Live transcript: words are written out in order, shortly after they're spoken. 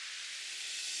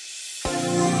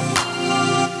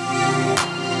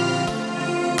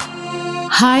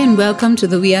Hi and welcome to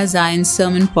the We Are Zion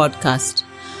Sermon Podcast.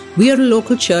 We are a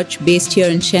local church based here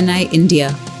in Chennai,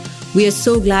 India. We are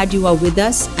so glad you are with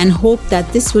us and hope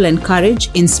that this will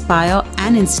encourage, inspire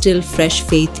and instill fresh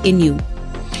faith in you.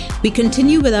 We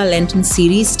continue with our Lenten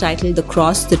series titled The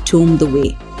Cross, the Tomb, the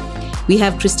Way. We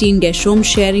have Christine Gershom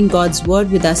sharing God's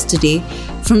Word with us today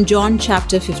from John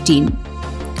chapter 15.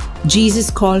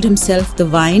 Jesus called himself the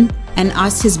vine and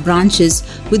us his branches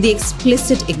with the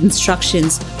explicit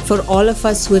instructions for all of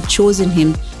us who have chosen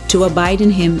him to abide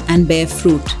in him and bear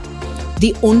fruit.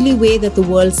 The only way that the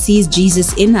world sees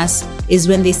Jesus in us is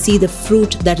when they see the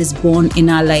fruit that is born in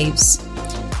our lives.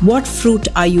 What fruit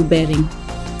are you bearing?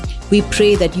 We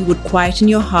pray that you would quieten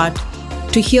your heart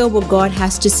to hear what God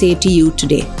has to say to you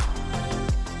today.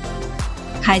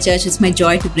 Hi church, it's my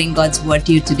joy to bring God's word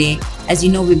to you today. As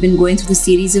you know, we've been going through the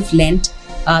series of Lent,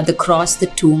 the cross, the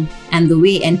tomb, and the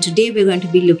way. And today we're going to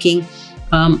be looking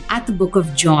at the book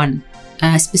of John,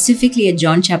 specifically at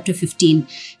John chapter 15.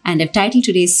 And I've titled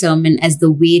today's sermon as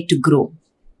The Way to Grow.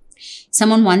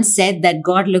 Someone once said that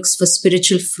God looks for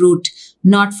spiritual fruit,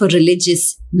 not for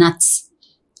religious nuts.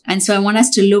 And so I want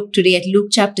us to look today at Luke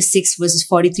chapter 6, verses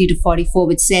 43 to 44,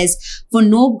 which says, "For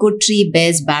no good tree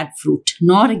bears bad fruit,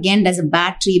 nor again does a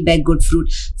bad tree bear good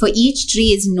fruit. For each tree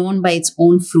is known by its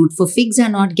own fruit. For figs are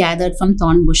not gathered from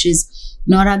thorn bushes,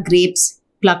 nor are grapes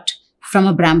plucked from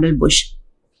a bramble bush."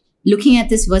 Looking at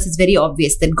this verse, it's very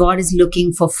obvious that God is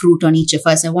looking for fruit on each of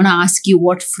us. I want to ask you,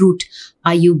 what fruit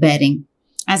are you bearing?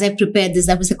 As I prepared this,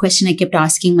 that was a question I kept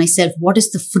asking myself. What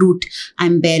is the fruit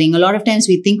I'm bearing? A lot of times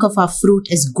we think of our fruit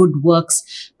as good works,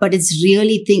 but it's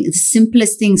really the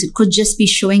simplest things. It could just be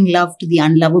showing love to the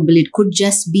unlovable. It could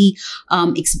just be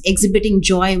exhibiting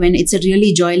joy when it's a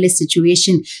really joyless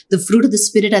situation. The fruit of the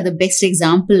Spirit are the best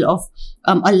example of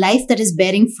a life that is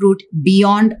bearing fruit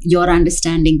beyond your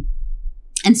understanding.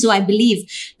 And so I believe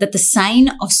that the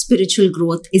sign of spiritual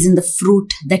growth is in the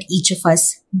fruit that each of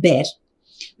us bear.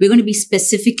 We're going to be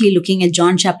specifically looking at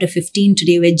John chapter 15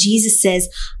 today, where Jesus says,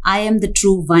 "I am the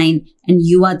true vine and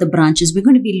you are the branches." We're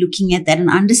going to be looking at that and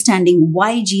understanding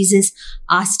why Jesus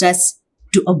asked us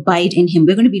to abide in him.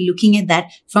 We're going to be looking at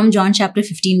that from John chapter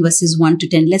 15, verses 1 to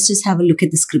 10. Let's just have a look at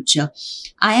the scripture.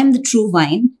 "I am the true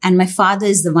vine and my Father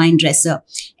is the vine dresser.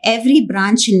 Every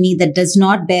branch in me that does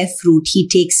not bear fruit, he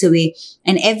takes away.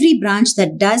 And every branch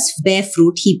that does bear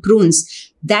fruit, he prunes,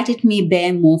 that it may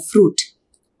bear more fruit.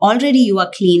 Already you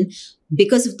are clean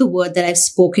because of the word that I've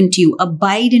spoken to you.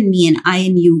 Abide in me and I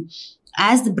in you.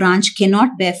 As the branch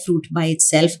cannot bear fruit by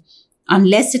itself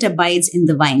unless it abides in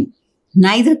the vine,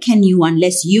 neither can you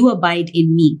unless you abide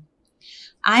in me.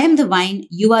 I am the vine,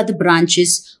 you are the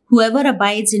branches. Whoever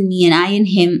abides in me and I in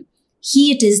him,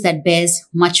 he it is that bears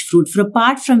much fruit. For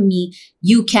apart from me,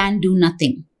 you can do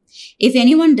nothing. If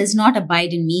anyone does not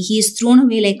abide in me, he is thrown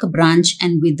away like a branch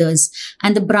and withers,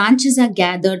 and the branches are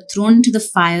gathered, thrown into the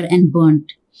fire and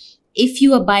burnt. If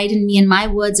you abide in me and my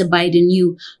words abide in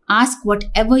you, ask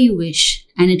whatever you wish,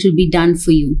 and it will be done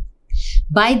for you.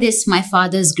 By this my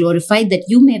Father is glorified, that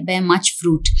you may bear much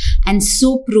fruit, and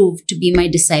so prove to be my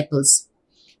disciples.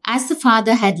 As the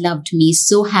Father had loved me,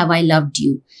 so have I loved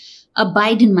you.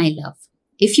 Abide in my love.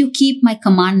 If you keep my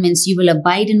commandments, you will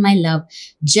abide in my love,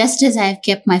 just as I have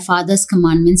kept my Father's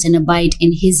commandments and abide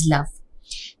in his love.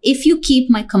 If you keep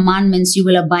my commandments, you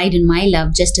will abide in my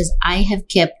love, just as I have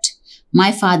kept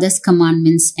my Father's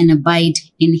commandments and abide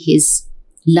in his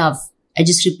love." I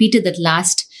just repeated that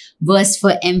last verse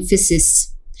for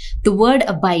emphasis. The word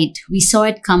abide, we saw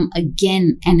it come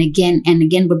again and again and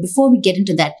again. But before we get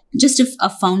into that, just a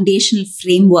foundational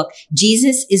framework.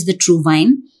 Jesus is the true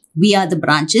vine. We are the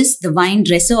branches. The vine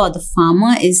dresser or the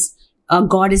farmer is,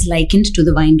 God is likened to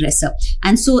the vine dresser.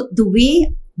 And so the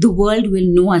way the world will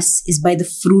know us is by the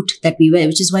fruit that we bear,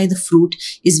 which is why the fruit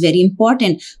is very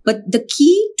important. But the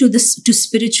key to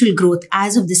spiritual growth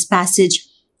as of this passage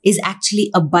is actually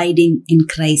abiding in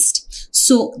Christ.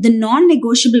 So the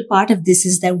non-negotiable part of this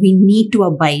is that we need to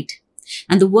abide.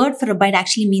 And the word for abide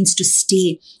actually means to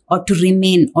stay or to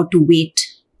remain or to wait.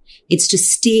 It's to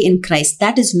stay in Christ.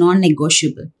 That is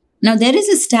non-negotiable. Now, there is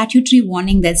a statutory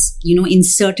warning that's,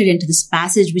 inserted into this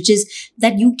passage, which is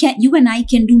that you and I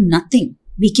can do nothing.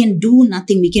 We can do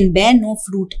nothing. We can bear no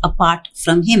fruit apart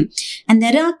from him. And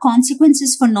there are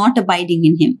consequences for not abiding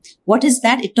in him. What is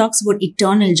that? It talks about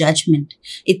eternal judgment.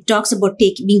 It talks about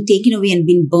being taken away and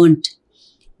being burnt.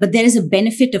 But there is a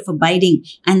benefit of abiding,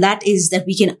 and that is that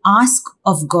we can ask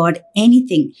of God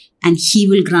anything and he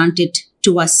will grant it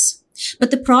to us. But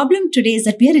the problem today is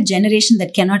that we are a generation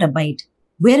that cannot abide.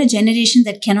 We're a generation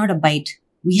that cannot abide.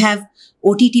 We have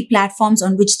OTT platforms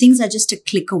on which things are just a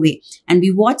click away. And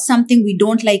we watch something, we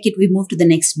don't like it, we move to the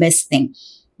next best thing.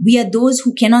 We are those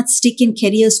who cannot stick in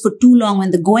careers for too long.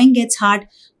 When the going gets hard,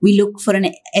 we look for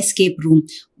an escape room.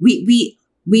 We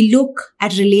look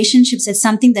at relationships as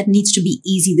something that needs to be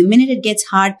easy. The minute it gets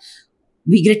hard,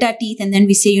 we grit our teeth and then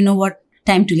we say, you know what,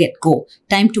 time to let go,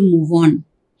 time to move on.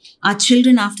 Our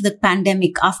children after the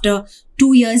pandemic, after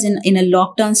 2 years in a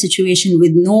lockdown situation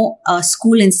with no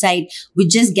school inside,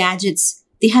 with just gadgets,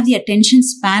 they have the attention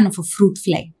span of a fruit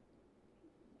fly.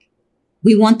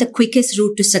 We want the quickest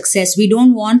route to success. We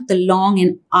don't want the long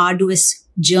and arduous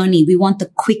journey. We want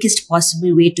the quickest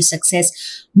possible way to success.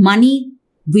 Money,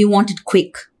 we want it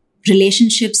quick.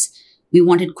 Relationships, we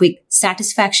want it quick.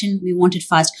 Satisfaction, we want it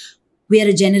fast. We are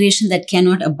a generation that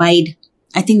cannot abide.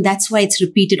 I think that's why it's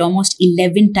repeated almost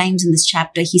 11 times in this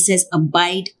chapter. He says,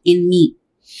 abide in me.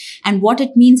 And what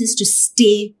it means is to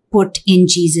stay put in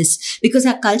Jesus, because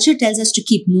our culture tells us to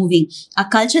keep moving. Our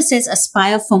culture says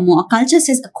aspire for more. Our culture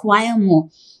says acquire more,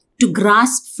 to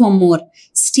grasp for more.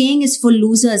 Staying is for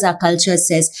losers, our culture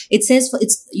says. It says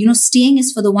staying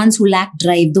is for the ones who lack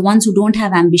drive, the ones who don't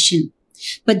have ambition.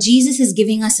 But Jesus is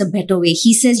giving us a better way.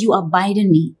 He says, you abide in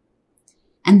me,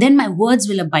 and then my words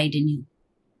will abide in you.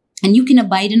 And you can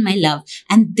abide in my love,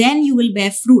 and then you will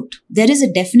bear fruit. There is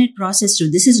a definite process to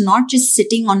it. This is not just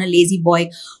sitting on a lazy boy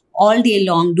all day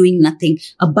long doing nothing.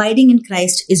 Abiding in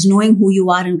Christ is knowing who you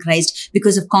are in Christ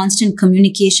because of constant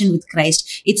communication with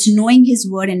Christ. It's knowing his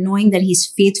word and knowing that he's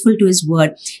faithful to his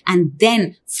word. And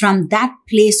then from that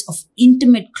place of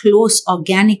intimate, close,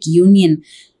 organic union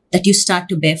that you start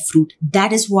to bear fruit.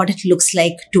 That is what it looks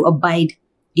like to abide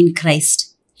in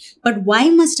Christ. But why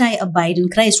must I abide in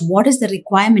Christ? What is the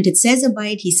requirement? It says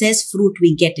abide, he says fruit,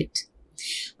 we get it.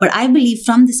 But I believe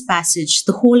from this passage,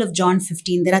 the whole of John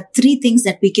 15, there are 3 things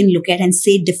that we can look at and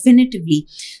say definitively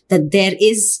that there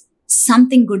is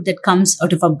something good that comes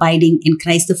out of abiding in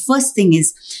Christ. The first thing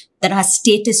is that our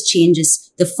status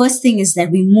changes. The first thing is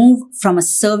that we move from a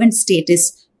servant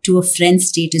status to a friend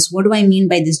status. What do I mean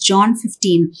by this? John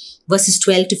 15 verses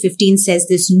 12 to 15 says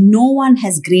this: no one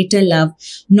has greater love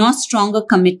nor stronger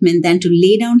commitment than to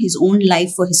lay down his own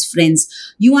life for his friends.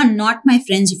 You are not my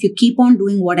friends if you keep on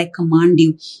doing what I command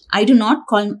you. I do not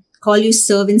call you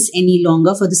servants any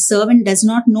longer, for the servant does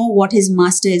not know what his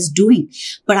master is doing.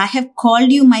 But I have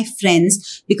called you my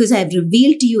friends because I have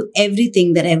revealed to you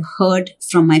everything that I have heard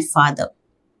from my Father.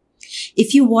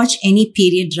 If you watch any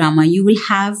period drama, you will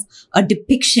have a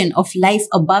depiction of life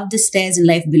above the stairs and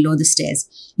life below the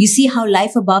stairs. You see how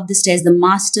life above the stairs, the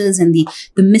masters and the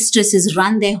mistresses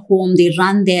run their home, they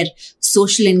run their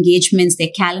social engagements,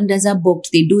 their calendars are booked,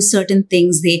 they do certain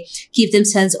things, they keep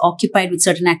themselves occupied with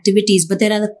certain activities. But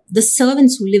there are the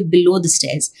servants who live below the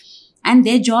stairs. And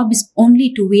their job is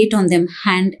only to wait on them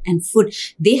hand and foot.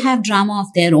 They have drama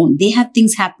of their own. They have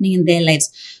things happening in their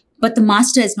lives. But the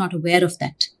master is not aware of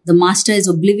that. The master is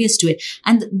oblivious to it.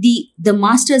 And the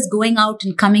master's going out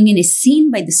and coming in is seen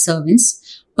by the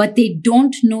servants, but they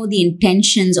don't know the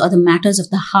intentions or the matters of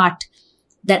the heart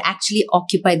that actually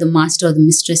occupy the master or the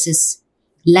mistress's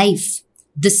life.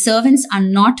 The servants are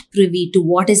not privy to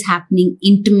what is happening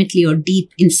intimately or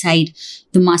deep inside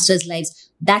the master's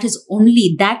lives. That is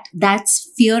only, that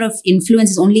sphere of influence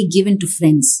is only given to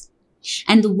friends.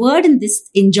 And the word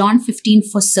in John 15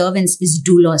 for servants is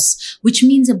doulos, which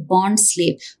means a bond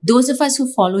slave. Those of us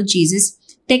who follow Jesus,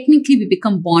 technically we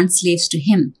become bond slaves to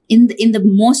him in the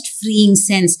most freeing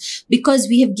sense, because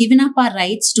we have given up our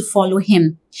rights to follow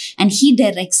him, and he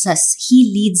directs us,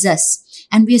 he leads us,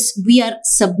 and we are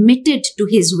submitted to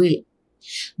his will.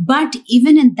 But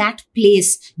even in that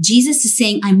place, Jesus is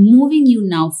saying, I'm moving you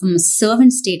now from a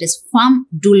servant status, from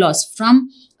doulos, from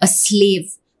a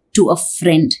slave to a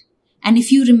friend. And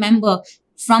if you remember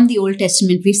from the Old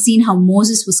Testament, we've seen how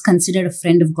Moses was considered a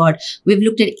friend of God. We've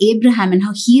looked at Abraham and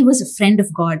how he was a friend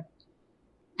of God.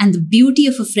 And the beauty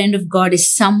of a friend of God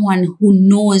is someone who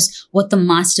knows what the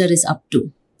master is up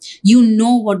to. You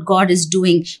know what God is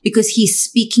doing because he's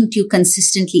speaking to you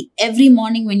consistently. Every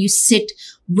morning when you sit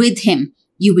with him,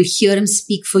 you will hear him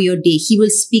speak for your day. He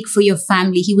will speak for your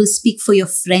family. He will speak for your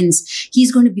friends.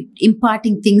 He's going to be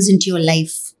imparting things into your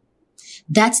life.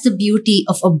 That's the beauty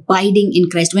of abiding in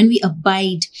Christ. When we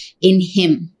abide in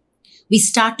him, we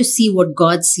start to see what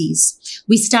God sees.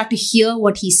 We start to hear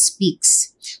what he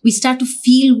speaks. We start to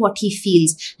feel what he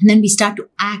feels. And then we start to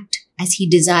act as he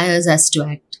desires us to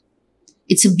act.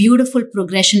 It's a beautiful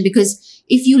progression, because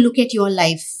if you look at your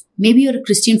life, maybe you're a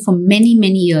Christian for many,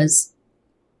 many years,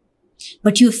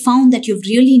 but you've found that you've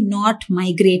really not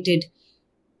migrated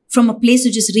from a place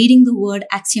of just reading the word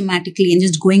axiomatically and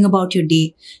just going about your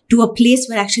day to a place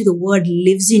where actually the word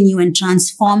lives in you and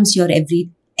transforms your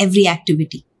every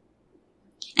activity.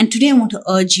 And today I want to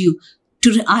urge you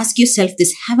to ask yourself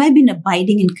this: have I been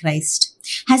abiding in Christ?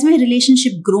 Has my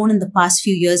relationship grown in the past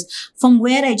few years from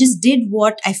where I just did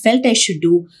what I felt I should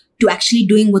do to actually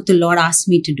doing what the Lord asked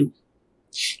me to do?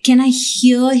 Can I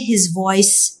hear His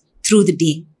voice through the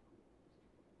day?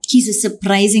 He's a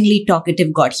surprisingly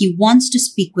talkative God. He wants to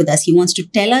speak with us. He wants to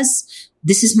tell us,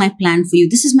 this is my plan for you.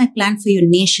 This is my plan for your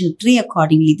nation. Pray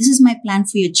accordingly. This is my plan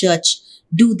for your church.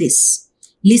 Do this.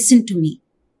 Listen to me.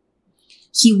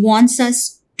 He wants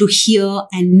us to hear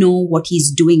and know what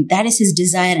He's doing. That is His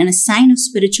desire. And a sign of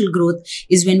spiritual growth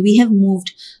is when we have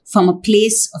moved from a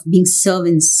place of being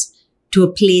servants to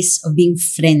a place of being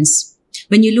friends.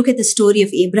 When you look at the story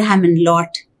of Abraham and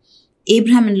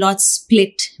Lot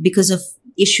split because of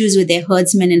issues with their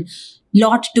herdsmen, and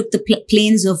Lot took the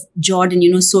plains of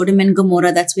Jordan, Sodom and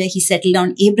Gomorrah. That's where he settled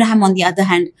down. Abraham, on the other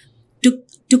hand, took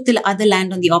the other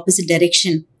land on the opposite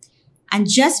direction. And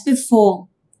just before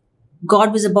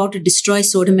God was about to destroy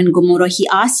Sodom and Gomorrah, he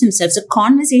asked himself, it's a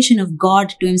conversation of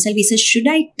God to himself. He says, should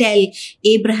I tell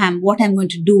Abraham what I'm going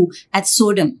to do at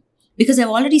Sodom? Because I've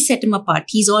already set him apart.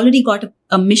 He's already got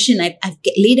a mission. I've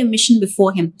laid a mission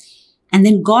before him. And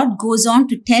then God goes on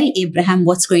to tell Abraham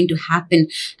what's going to happen.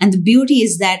 And the beauty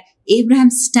is that Abraham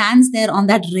stands there on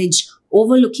that ridge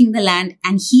overlooking the land,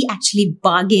 and he actually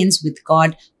bargains with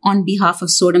God on behalf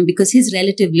of Sodom because his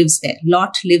relative lives there.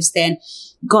 Lot lives there.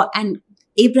 And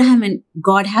Abraham and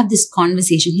God have this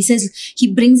conversation. He says,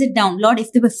 he brings it down. Lord,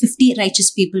 if there were 50 righteous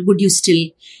people, would you still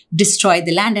destroy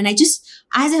the land? And as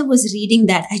I was reading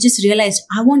that, I just realized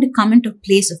I want to come into a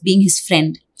place of being his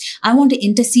friend. I want to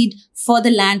intercede for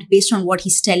the land based on what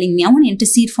he's telling me. I want to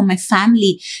intercede for my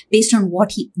family based on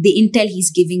the intel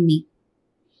he's giving me.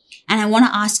 And I want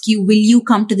to ask you, will you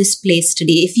come to this place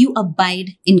today? If you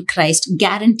abide in Christ,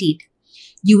 guaranteed,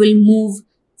 you will move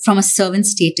from a servant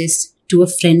status to a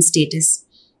friend status.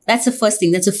 That's the first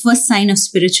thing. That's the first sign of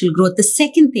spiritual growth. The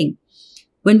second thing,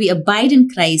 when we abide in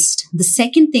Christ, the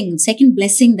second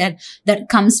blessing that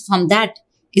comes from that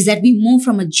is that we move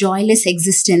from a joyless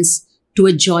existence to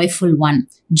a joyful one.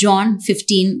 John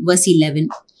 15 verse 11.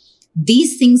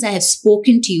 These things I have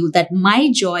spoken to you, that my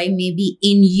joy may be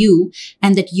in you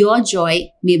and that your joy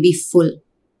may be full.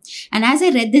 And as I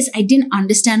read this, I didn't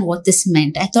understand what this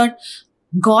meant. I thought,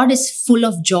 God is full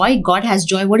of joy. God has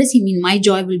joy. What does he mean? My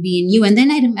joy will be in you. And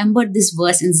then I remembered this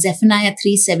verse in Zephaniah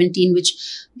 3:17, which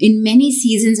in many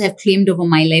seasons I've claimed over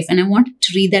my life. And I wanted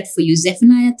to read that for you.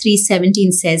 Zephaniah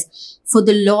 3:17 says, for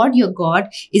the Lord your God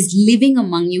is living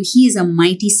among you. He is a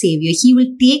mighty Savior. He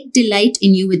will take delight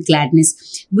in you with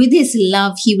gladness. With his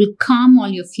love, he will calm all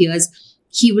your fears.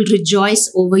 He will rejoice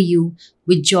over you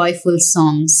with joyful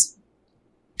songs.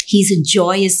 He's a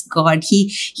joyous God.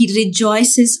 He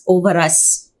rejoices over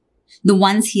us, the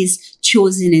ones he's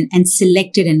chosen and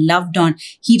selected and loved on.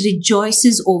 He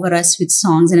rejoices over us with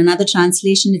songs. In another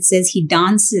translation, it says he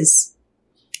dances.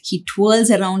 He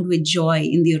twirls around with joy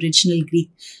in the original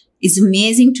Greek. It's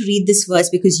amazing to read this verse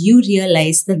because you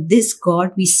realize that this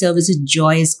God we serve is a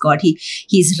joyous God.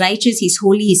 He's righteous, he's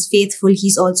holy, he's faithful,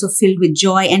 he's also filled with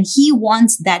joy, and he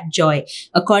wants that joy.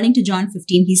 According to John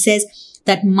 15, he says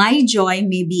that my joy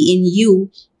may be in you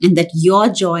and that your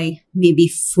joy may be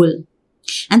full.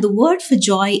 And the word for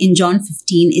joy in John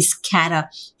 15 is kara.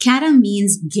 Kara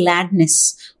means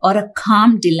gladness or a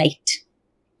calm delight.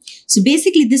 So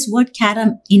basically this word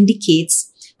kara indicates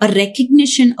a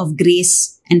recognition of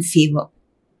grace and favor.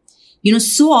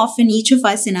 So often each of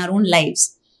us in our own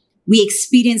lives, we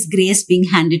experience grace being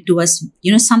handed to us.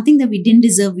 Something that we didn't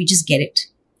deserve, we just get it.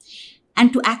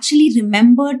 And to actually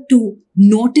remember to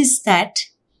notice that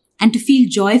and to feel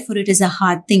joy for it is a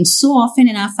hard thing. So often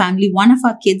in our family, one of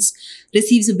our kids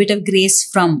receives a bit of grace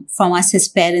from us as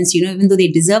parents. Even though they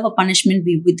deserve a punishment,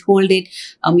 we withhold it.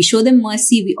 We show them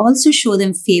mercy. We also show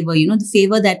them favor, the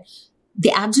favor that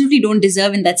they absolutely don't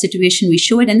deserve in that situation. We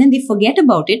show it and then they forget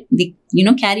about it. They,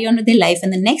 carry on with their life.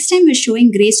 And the next time we're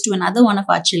showing grace to another one of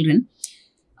our children,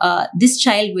 this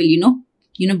child will,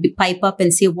 pipe up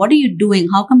and say, what are you doing?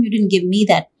 How come you didn't give me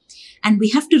that? And we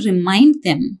have to remind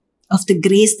them of the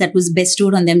grace that was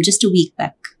bestowed on them just a week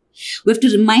back. We have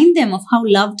to remind them of how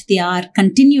loved they are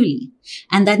continually.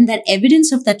 And then that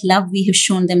evidence of that love, we have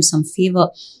shown them some favor.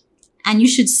 And you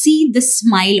should see the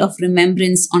smile of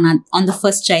remembrance on the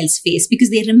first child's face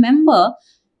because they remember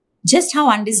just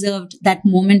how undeserved that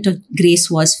moment of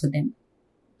grace was for them.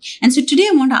 And so today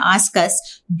I want to ask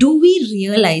us, do we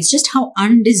realize just how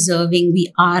undeserving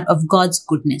we are of God's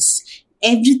goodness?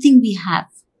 Everything we have.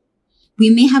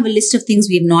 We may have a list of things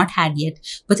we have not had yet,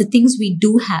 but the things we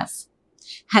do have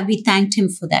we thanked him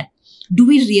for that? Do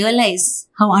we realize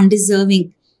how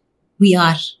undeserving we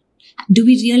are? Do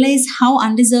we realize how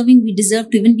undeserving we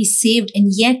deserve to even be saved?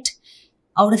 And yet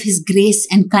out of his grace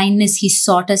and kindness, he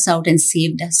sought us out and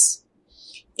saved us.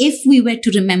 If we were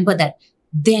to remember that,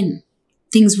 then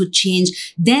things would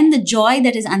change. Then the joy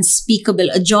that is unspeakable,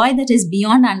 a joy that is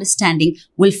beyond understanding,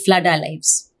 will flood our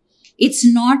lives. It's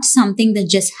not something that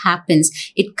just happens.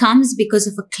 It comes because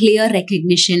of a clear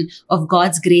recognition of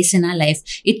God's grace in our life.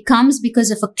 It comes because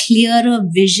of a clearer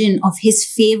vision of his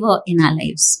favor in our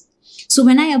lives. So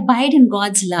when I abide in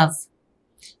God's love,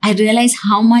 I realize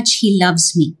how much he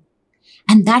loves me.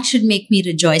 And that should make me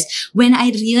rejoice. When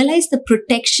I realize the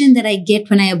protection that I get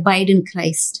when I abide in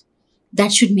Christ,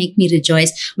 that should make me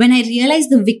rejoice. When I realize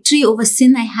the victory over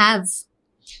sin I have,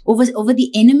 over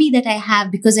the enemy that I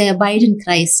have because I abide in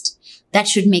Christ, that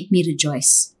should make me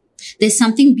rejoice. There's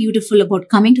something beautiful about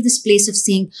coming to this place of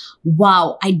saying,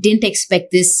 wow, I didn't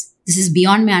expect this. This is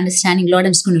beyond my understanding. Lord,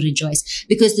 I'm just going to rejoice,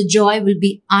 because the joy will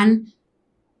be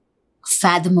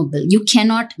unfathomable. You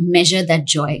cannot measure that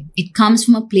joy. It comes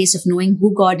from a place of knowing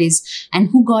who God is and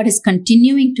who God is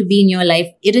continuing to be in your life,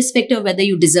 irrespective of whether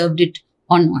you deserved it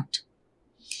or not.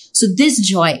 So this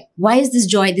joy, why is this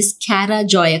joy, this kara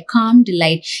joy, a calm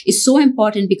delight, is so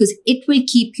important? Because it will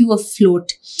keep you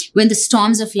afloat when the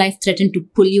storms of life threaten to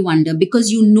pull you under,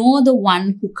 because you know the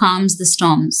one who calms the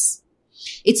storms.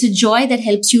 It's a joy that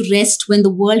helps you rest when the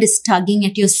world is tugging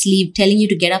at your sleeve, telling you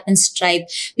to get up and strive,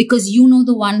 because you know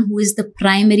the one who is the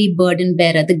primary burden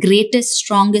bearer, the greatest,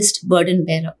 strongest burden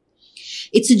bearer.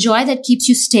 It's a joy that keeps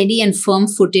you steady and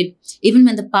firm-footed, even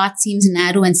when the path seems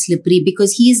narrow and slippery,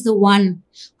 because he is the one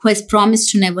who has promised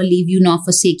to never leave you nor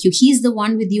forsake you. He is the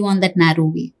one with you on that narrow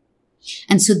way.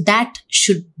 And so that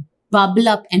should bubble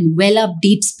up and well up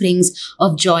deep springs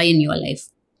of joy in your life.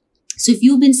 So if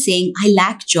you've been saying, I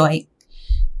lack joy,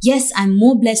 yes, I'm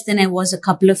more blessed than I was a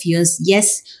couple of years.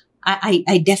 Yes,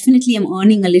 I definitely am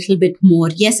earning a little bit more.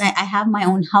 Yes, I have my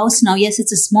own house now. Yes,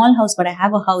 it's a small house, but I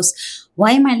have a house.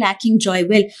 Why am I lacking joy?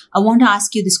 Well, I want to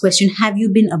ask you this question. Have you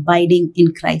been abiding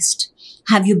in Christ?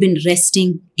 Have you been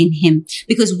resting in him?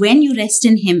 Because when you rest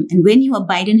in him and when you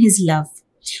abide in his love,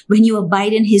 when you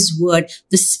abide in his word,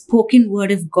 the spoken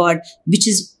word of God, which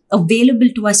is available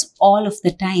to us all of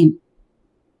the time,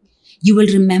 you will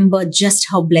remember just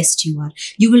how blessed you are.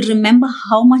 You will remember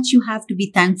how much you have to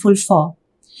be thankful for.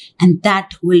 And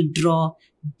that will draw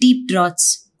deep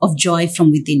draughts of joy from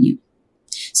within you.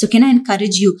 So can I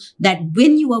encourage you that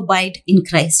when you abide in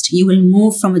Christ, you will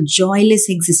move from a joyless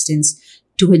existence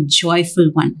to a joyful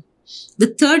one.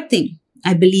 The third thing,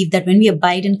 I believe that when we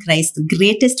abide in Christ, the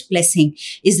greatest blessing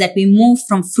is that we move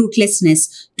from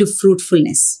fruitlessness to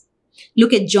fruitfulness.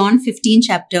 Look at John 15,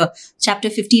 chapter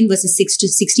 15, verses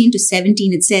 16 to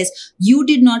 17. It says, you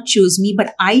did not choose me,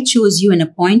 but I chose you and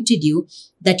appointed you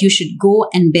that you should go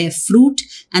and bear fruit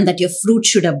and that your fruit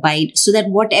should abide, so that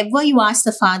whatever you ask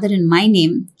the Father in my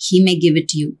name, he may give it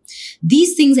to you.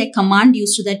 These things I command you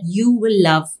so that you will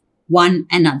love one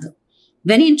another.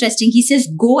 Very interesting. He says,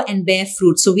 go and bear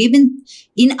fruit. So we've been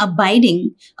in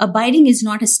abiding. Abiding is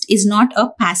not a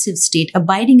passive state.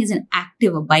 Abiding is an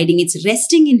active abiding. It's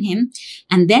resting in him.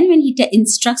 And then when he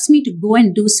instructs me to go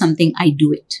and do something, I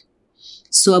do it.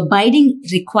 So abiding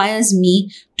requires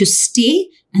me to stay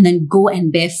and then go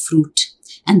and bear fruit.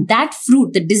 And that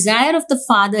fruit, the desire of the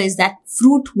Father is that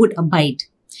fruit would abide.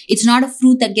 It's not a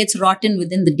fruit that gets rotten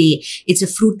within the day. It's a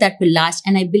fruit that will last.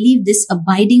 And I believe this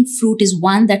abiding fruit is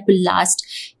one that will last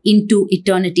into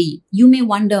eternity. You may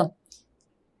wonder,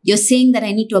 you're saying that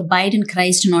I need to abide in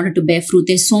Christ in order to bear fruit.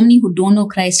 There's so many who don't know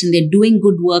Christ and they're doing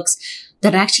good works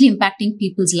that are actually impacting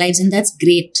people's lives. And that's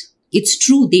great. It's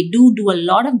true. They do a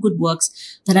lot of good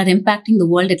works that are impacting the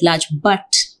world at large.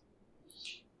 But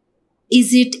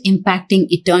is it impacting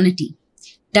eternity?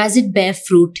 Does it bear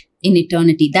fruit in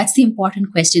eternity? That's the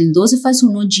important question. Those of us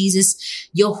who know Jesus,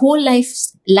 your whole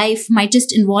life might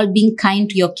just involve being kind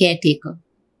to your caretaker.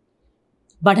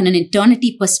 But in an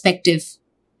eternity perspective,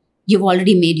 you've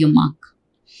already made your mark.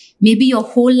 Maybe your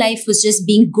whole life was just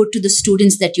being good to the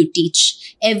students that you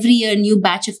teach. Every year, a new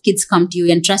batch of kids come to you,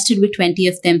 you're entrusted with 20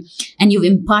 of them, and you've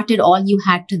imparted all you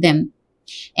had to them.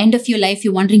 End of your life,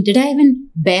 you're wondering, did I even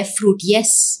bear fruit?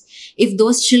 Yes. If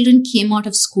those children came out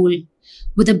of school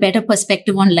with a better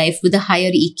perspective on life, with a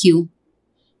higher EQ,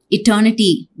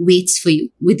 eternity waits for you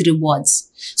with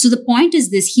rewards. So the point is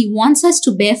this, he wants us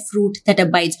to bear fruit that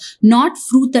abides, not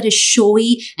fruit that is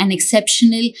showy and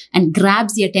exceptional and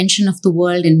grabs the attention of the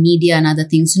world and media and other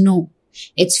things. No,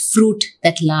 it's fruit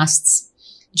that lasts.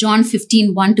 John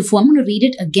 15, 1-4. I'm going to read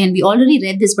it again. We already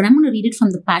read this, but I'm going to read it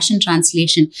from the Passion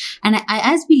Translation. And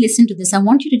as we listen to this, I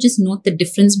want you to just note the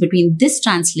difference between this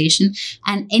translation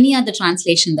and any other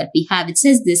translation that we have. It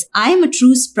says this, I am a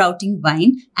true sprouting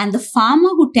vine, and the farmer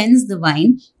who tends the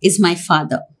vine is my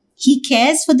Father. He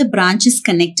cares for the branches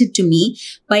connected to me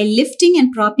by lifting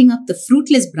and propping up the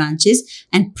fruitless branches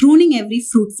and pruning every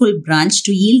fruitful branch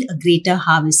to yield a greater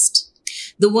harvest.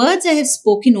 The words I have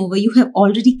spoken over you have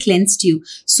already cleansed you,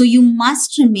 so you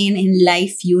must remain in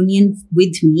life union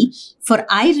with me, for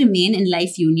I remain in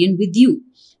life union with you.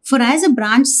 For as a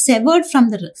branch severed from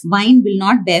the vine will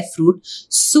not bear fruit,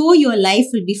 so your life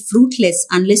will be fruitless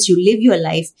unless you live your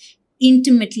life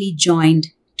intimately joined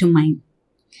to mine.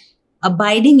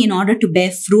 Abiding in order to bear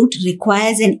fruit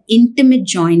requires an intimate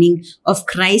joining of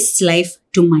Christ's life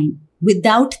to mine.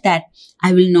 Without that,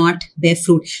 I will not bear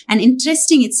fruit. And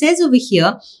interesting, it says over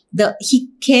here, he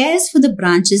cares for the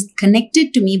branches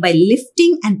connected to me by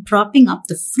lifting and propping up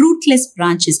the fruitless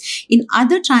branches. In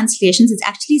other translations, it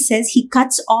actually says he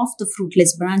cuts off the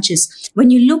fruitless branches. When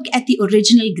you look at the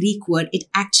original Greek word, it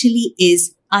actually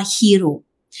is a hero.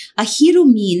 A hero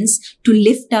means to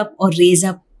lift up or raise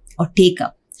up or take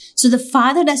up. So the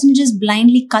Father doesn't just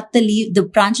blindly cut the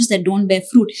branches that don't bear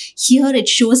fruit. Here it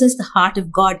shows us the heart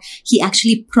of God. He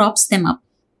actually props them up.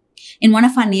 In one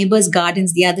of our neighbors'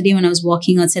 gardens the other day when I was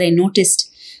walking outside, I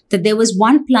noticed that there was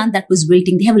one plant that was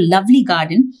wilting. They have a lovely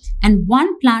garden and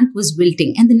one plant was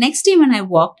wilting. And the next day when I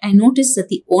walked, I noticed that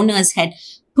the owners had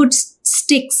put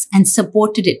sticks and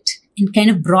supported it and kind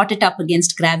of brought it up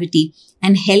against gravity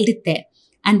and held it there.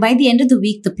 And by the end of the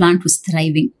week, the plant was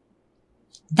thriving.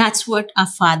 That's what our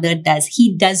Father does.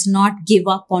 He does not give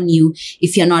up on you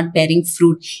if you're not bearing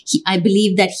fruit. I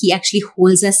believe that He actually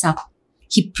holds us up.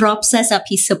 He props us up.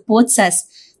 He supports us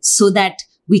so that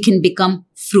we can become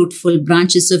fruitful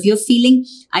branches. So if you're feeling,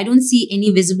 I don't see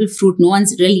any visible fruit, no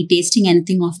one's really tasting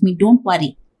anything of me, don't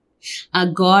worry. Our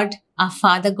God, our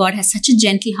Father God has such a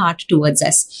gentle heart towards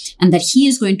us, and that He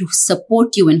is going to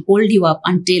support you and hold you up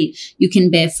until you can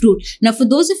bear fruit. Now, for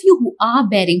those of you who are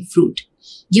bearing fruit,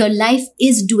 your life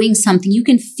is doing something. You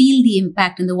can feel the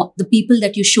impact and the people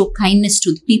that you show kindness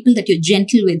to, the people that you're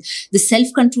gentle with, the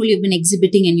self-control you've been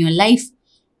exhibiting in your life.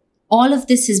 All of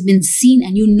this has been seen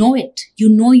and you know it. You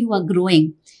know you are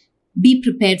growing. Be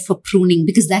prepared for pruning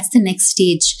because that's the next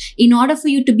stage. In order for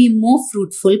you to be more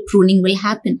fruitful, pruning will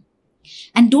happen.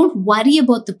 And don't worry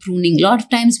about the pruning. A lot of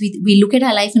times we look at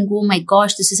our life and go, oh my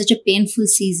gosh, this is such a painful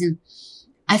season.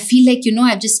 I feel like,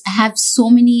 I have so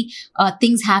many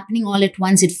things happening all at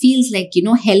once. It feels like,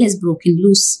 hell has broken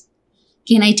loose.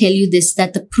 Can I tell you this,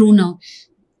 that the pruner,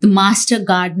 the master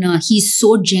gardener, he's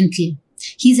so gentle.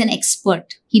 He's an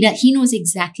expert. He knows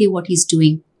exactly what he's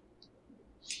doing.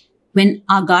 When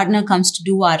our gardener comes to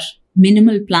do our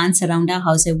minimal plants around our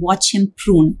house, I watch him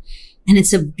prune. And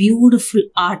it's a beautiful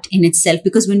art in itself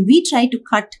because when we try to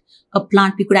cut a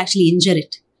plant, we could actually injure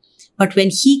it. But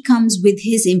when he comes with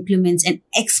his implements and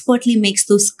expertly makes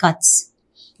those cuts,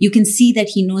 you can see that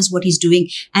he knows what he's doing.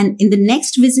 And in the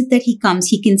next visit that he comes,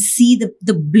 he can see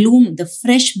the bloom, the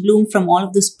fresh bloom from all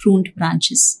of those pruned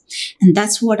branches. And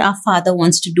that's what our Father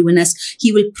wants to do in us.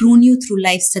 He will prune you through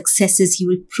life's successes. He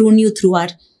will prune you through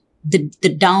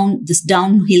this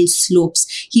downhill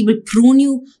slopes. He will prune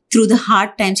you through the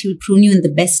hard times. He will prune you in the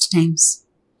best times.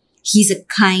 He's a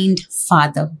kind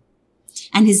Father.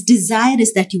 And His desire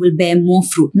is that you will bear more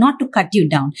fruit, not to cut you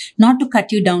down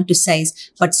to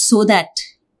size, but so that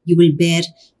you will bear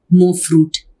more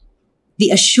fruit.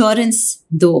 The assurance,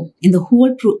 though, in the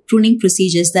whole pruning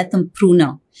procedure is that the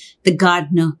pruner, the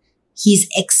gardener, he's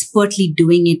expertly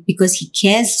doing it because he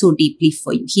cares so deeply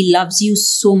for you. He loves you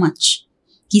so much.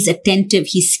 He's attentive,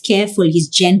 he's careful, he's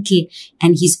gentle,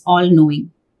 and he's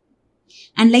all-knowing.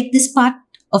 And like this part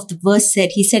of the verse said,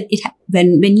 he said,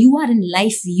 when you are in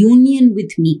life union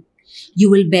with me,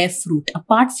 you will bear fruit.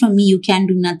 Apart from me, you can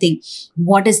do nothing.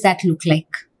 What does that look like?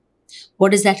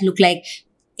 What does that look like?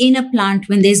 In a plant,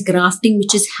 when there's grafting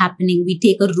which is happening, we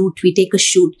take a root, we take a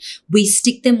shoot, we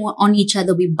stick them on each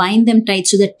other, we bind them tight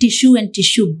so that tissue and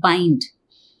tissue bind.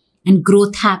 And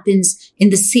growth happens in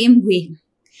the same way.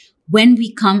 When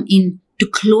we come into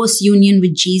close union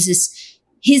with Jesus,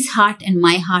 His heart and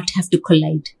my heart have to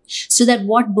collide. So that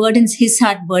what burdens His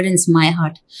heart burdens my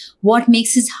heart. What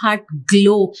makes His heart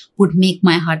glow would make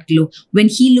my heart glow. When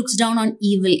He looks down on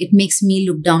evil, it makes me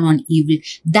look down on evil.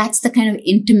 That's the kind of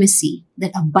intimacy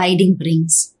that abiding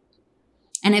brings.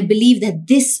 And I believe that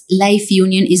this life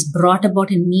union is brought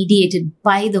about and mediated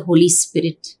by the Holy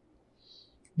Spirit.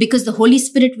 Because the Holy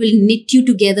Spirit will knit you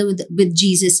together with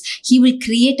Jesus. He will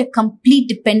create a complete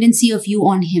dependency of you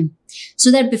on Him.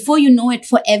 So that before you know it,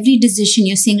 for every decision,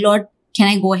 you're saying, Lord, can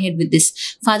I go ahead with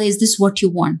this? Father, is this what you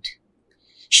want?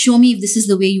 Show me if this is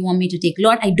the way you want me to take.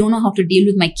 Lord, I don't know how to deal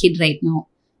with my kid right now.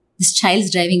 This child's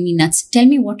driving me nuts. Tell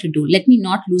me what to do. Let me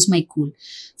not lose my cool.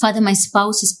 Father, my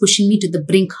spouse is pushing me to the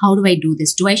brink. How do I do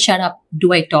this? Do I shut up?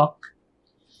 Do I talk?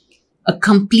 A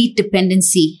complete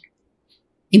dependency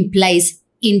implies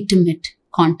intimate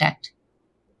contact.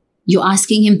 You're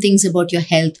asking him things about your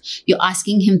health. You're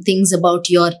asking him things about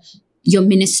your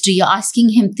ministry. You're asking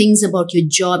him things about your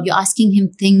job. You're asking him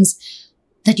things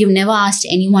that you've never asked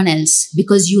anyone else,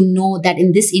 because you know that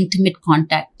in this intimate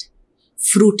contact,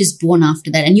 fruit is born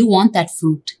after that, and you want that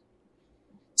fruit.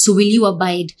 So will you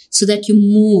abide so that you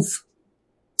move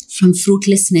from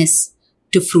fruitlessness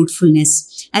to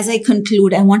fruitfulness? As I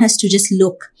conclude, I want us to just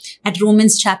look at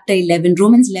Romans chapter 11.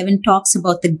 Romans 11 talks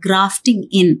about the grafting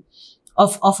in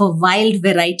of a wild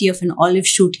variety of an olive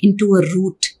shoot into a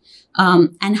root,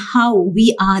 and how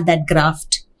we are that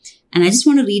graft. And I just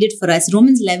want to read it for us.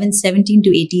 Romans 11, 17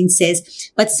 to 18 says,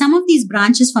 "But some of these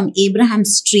branches from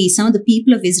Abraham's tree, some of the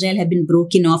people of Israel have been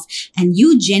broken off, and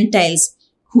you Gentiles,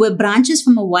 who were branches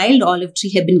from a wild olive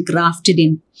tree, have been grafted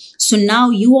in. So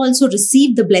now you also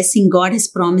receive the blessing God has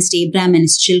promised Abraham and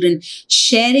his children,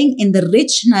 sharing in the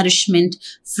rich nourishment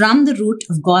from the root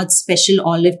of God's special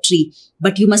olive tree.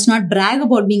 But you must not brag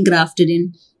about being grafted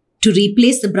in to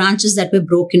replace the branches that were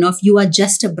broken off. You are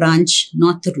just a branch,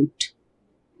 not the root."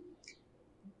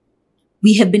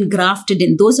 We have been grafted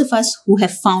in. Those of us who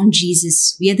have found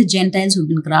Jesus, we are the Gentiles who have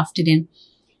been grafted in.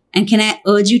 And can I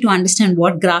urge you to understand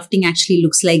what grafting actually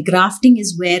looks like? Grafting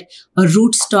is where a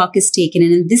root stock is taken.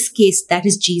 And in this case, that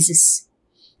is Jesus.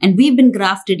 And we've been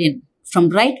grafted in. From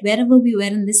right wherever we were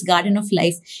in this garden of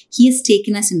life, he has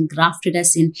taken us and grafted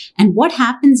us in. And what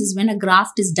happens is when a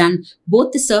graft is done,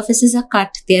 both the surfaces are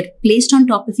cut, they're placed on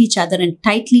top of each other and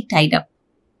tightly tied up.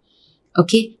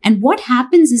 Okay. And what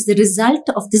happens is the result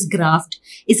of this graft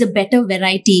is a better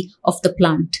variety of the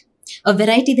plant, a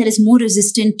variety that is more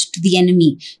resistant to the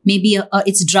enemy. Maybe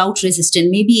it's drought resistant.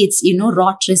 Maybe it's,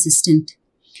 rot resistant.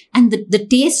 And the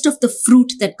taste of the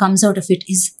fruit that comes out of it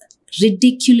is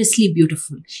ridiculously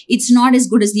beautiful. It's not as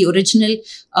good as the original,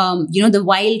 the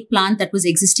wild plant that was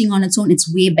existing on its own.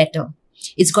 It's way better.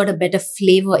 It's got a better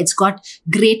flavor. It's got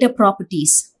greater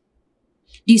properties.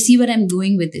 Do you see where I'm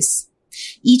going with this?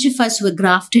 Each of us who were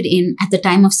grafted in at the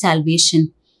time of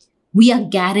salvation, we are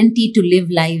guaranteed to live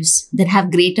lives that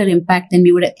have greater impact than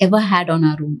we would have ever had on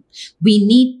our own. We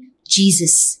need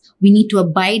Jesus. We need to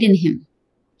abide in him.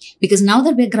 Because now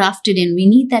that we're grafted in, we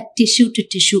need that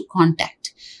tissue-to-tissue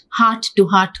contact,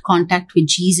 heart-to-heart contact with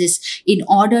Jesus in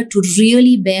order to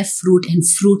really bear fruit, and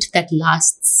fruit that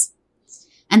lasts.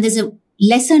 And there's a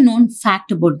lesser-known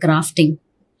fact about grafting.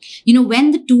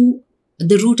 When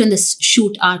the root and the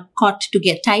shoot are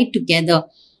tied together,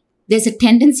 there's a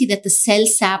tendency that the cell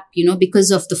sap, because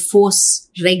of the force,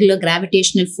 regular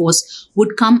gravitational force,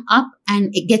 would come up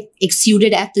and get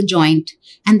exuded at the joint.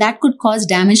 And that could cause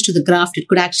damage to the graft. It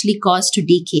could actually cause to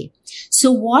decay.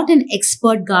 So what an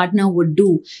expert gardener would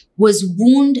do was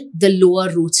wound the lower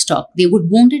rootstock. They would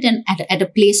wound it at a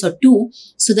place or two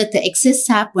so that the excess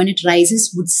sap, when it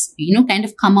rises, would, kind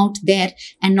of come out there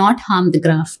and not harm the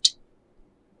graft.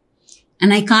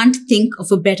 And I can't think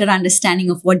of a better understanding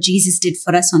of what Jesus did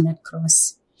for us on that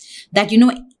cross. That,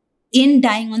 in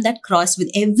dying on that cross,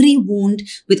 with every wound,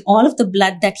 with all of the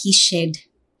blood that he shed,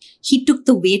 he took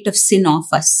the weight of sin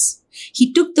off us.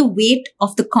 He took the weight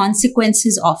of the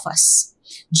consequences off us,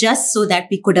 just so that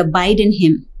we could abide in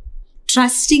him,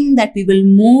 trusting that we will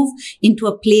move into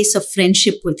a place of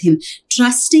friendship with him,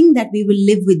 trusting that we will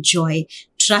live with joy,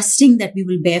 trusting that we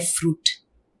will bear fruit.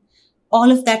 All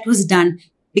of that was done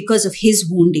because of his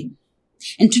wounding.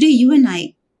 And today you and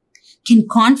I can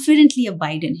confidently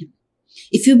abide in him.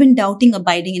 If you've been doubting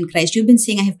abiding in Christ, you've been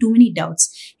saying, I have too many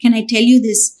doubts. Can I tell you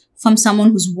this from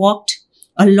someone who's walked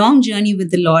a long journey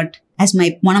with the Lord as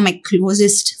one of my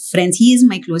closest friends? He is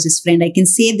my closest friend. I can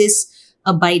say this,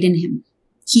 abide in him.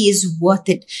 He is worth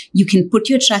it. You can put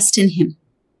your trust in him.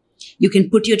 You can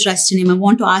put your trust in him. I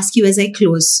want to ask you as I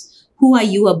close, who are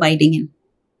you abiding in?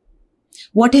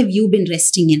 What have you been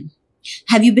resting in?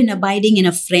 Have you been abiding in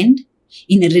a friend,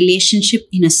 in a relationship,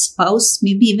 in a spouse,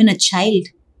 maybe even a child?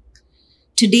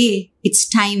 Today, it's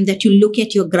time that you look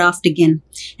at your graft again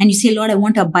and you say, Lord, I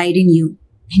want to abide in you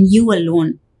and you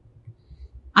alone.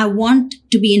 I want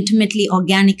to be intimately,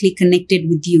 organically connected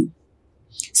with you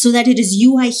so that it is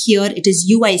you I hear, it is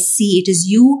you I see, it is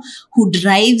you who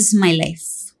drives my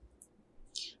life.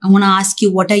 I want to ask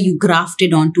you, what are you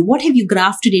grafted onto? What have you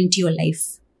grafted into your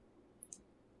life?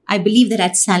 I believe that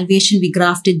at salvation, we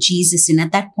grafted Jesus in.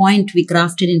 At that point, we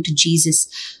grafted into Jesus.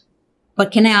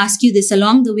 But can I ask you this?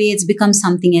 Along the way, it's become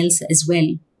something else as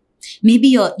well. Maybe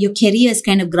your career is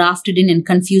kind of grafted in and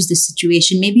confused the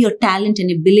situation. Maybe your talent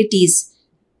and abilities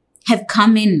have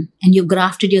come in and you've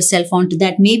grafted yourself onto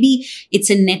that. Maybe it's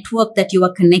a network that you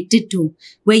are connected to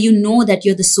where you know that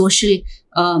you're the social,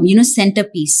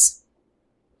 centerpiece.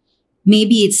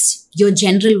 Maybe it's your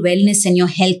general wellness and your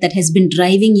health that has been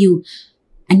driving you,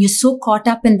 and you're so caught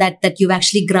up in that you've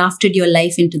actually grafted your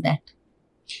life into that.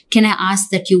 Can I ask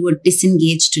that you would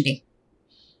disengage today?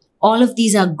 All of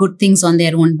these are good things on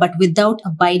their own, but without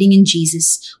abiding in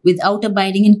Jesus, without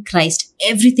abiding in Christ,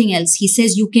 everything else, he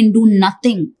says you can do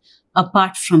nothing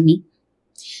apart from me.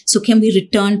 So can we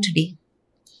return today?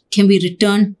 Can we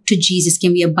return to Jesus?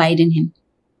 Can we abide in him?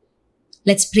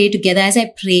 Let's pray together. As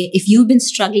I pray, if you've been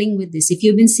struggling with this, if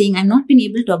you've been saying, I've not been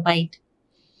able to abide,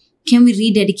 can we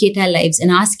rededicate our lives and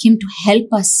ask him to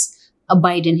help us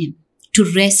abide in him,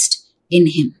 to rest in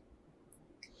him?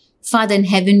 Father in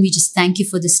heaven, we just thank you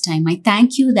for this time. I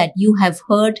thank you that you have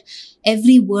heard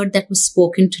every word that was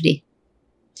spoken today.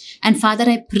 And Father,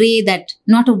 I pray that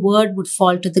not a word would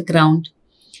fall to the ground,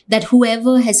 that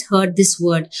whoever has heard this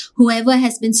word, whoever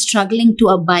has been struggling to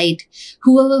abide,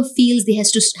 whoever feels they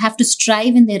have to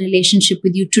strive in their relationship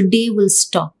with you, today will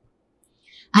stop.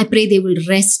 I pray they will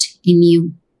rest in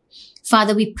you.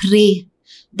 Father, we pray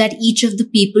that each of the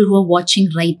people who are watching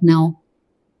right now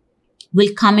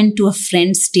will come into a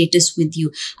friend status with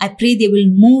you. I pray they will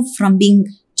move from being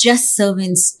just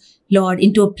servants, Lord,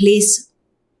 into a place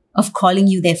of calling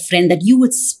you their friend, that you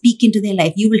would speak into their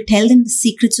life. You will tell them the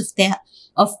secrets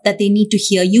that they need to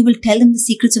hear. You will tell them the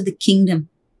secrets of the kingdom,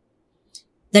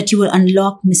 that you will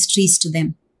unlock mysteries to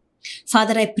them.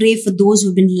 Father, I pray for those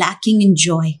who've been lacking in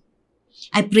joy.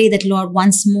 I pray that, Lord,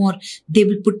 once more, they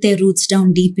will put their roots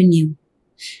down deep in you.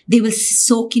 They will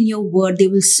soak in your word. They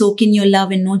will soak in your love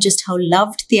and know just how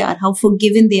loved they are, how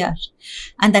forgiven they are.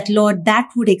 And that, Lord, that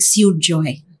would exude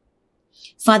joy.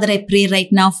 Father, I pray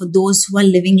right now for those who are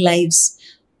living lives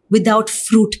without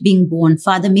fruit being born.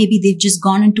 Father, maybe they've just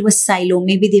gone into a silo.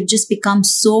 Maybe they've just become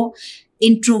so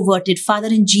introverted. Father,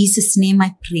 in Jesus' name,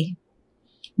 I pray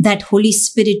that Holy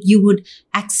Spirit, you would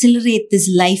accelerate this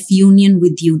life union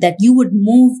with you, that you would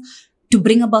move to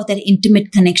bring about that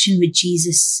intimate connection with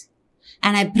Jesus.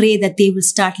 And I pray that they will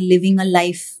start living a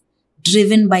life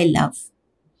driven by love,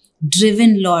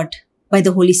 driven, Lord, by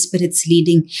the Holy Spirit's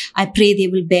leading. I pray they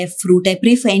will bear fruit. I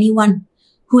pray for anyone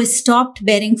who has stopped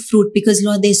bearing fruit because,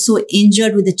 Lord, they're so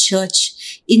injured with the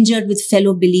church, injured with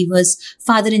fellow believers.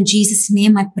 Father, in Jesus'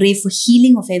 name, I pray for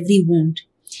healing of every wound,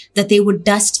 that they would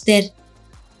dust their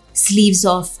sleeves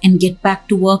off and get back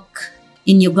to work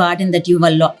in your garden that you've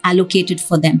allocated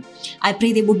for them. I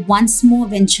pray they would once more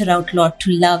venture out, Lord,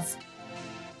 to love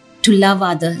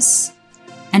others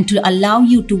and to allow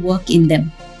you to work in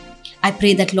them. I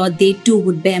pray that, Lord, they too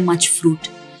would bear much fruit.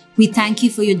 We thank you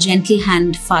for your gentle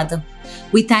hand, Father.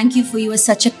 We thank you for you are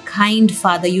such a kind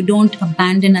Father. You don't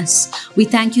abandon us. We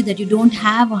thank you that you don't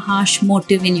have a harsh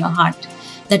motive in your heart,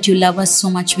 that you love us so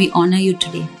much. We honor you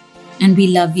today and we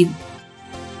love you.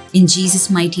 In Jesus'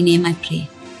 mighty name I pray.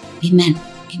 Amen.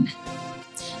 Amen.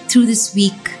 Through this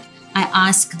week, I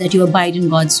ask that you abide in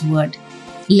God's word.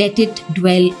 Let it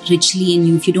dwell richly in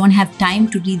you. If you don't have time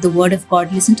to read the word of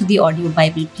God, listen to the audio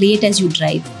Bible. Play it as you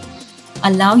drive.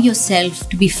 Allow yourself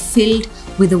to be filled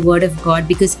with the word of God,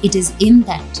 because it is in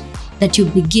that you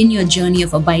begin your journey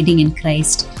of abiding in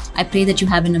Christ. I pray that you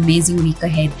have an amazing week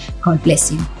ahead. God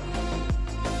bless you.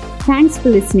 Thanks for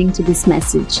listening to this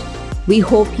message. We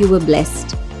hope you were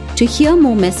blessed. To hear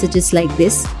more messages like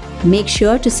this, make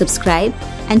sure to subscribe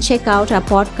and check out our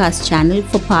podcast channel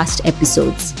for past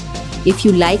episodes. If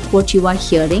you like what you are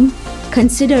hearing,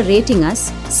 consider rating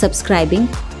us, subscribing,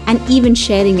 and even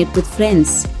sharing it with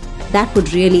friends. That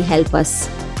would really help us.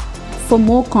 For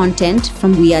more content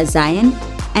from We Are Zion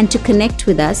and to connect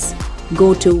with us,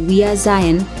 go to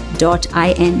wearezion.in.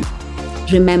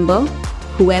 Remember,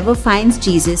 whoever finds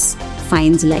Jesus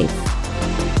finds life.